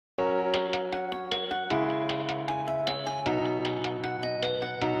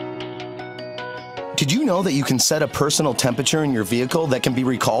Did you know that you can set a personal temperature in your vehicle that can be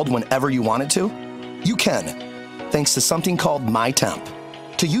recalled whenever you want it to? You can, thanks to something called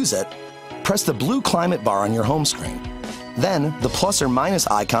MyTemp. To use it, press the blue climate bar on your home screen. Then the plus or minus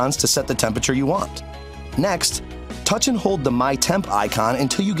icons to set the temperature you want. Next, touch and hold the MyTemp icon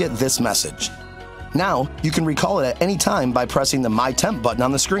until you get this message. Now, you can recall it at any time by pressing the MyTemp button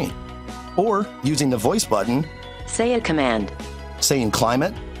on the screen, or using the voice button, Say a command. saying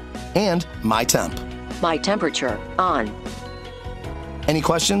climate, and MyTemp. My temperature, on. Any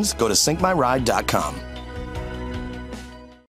questions? Go to syncmyride.com.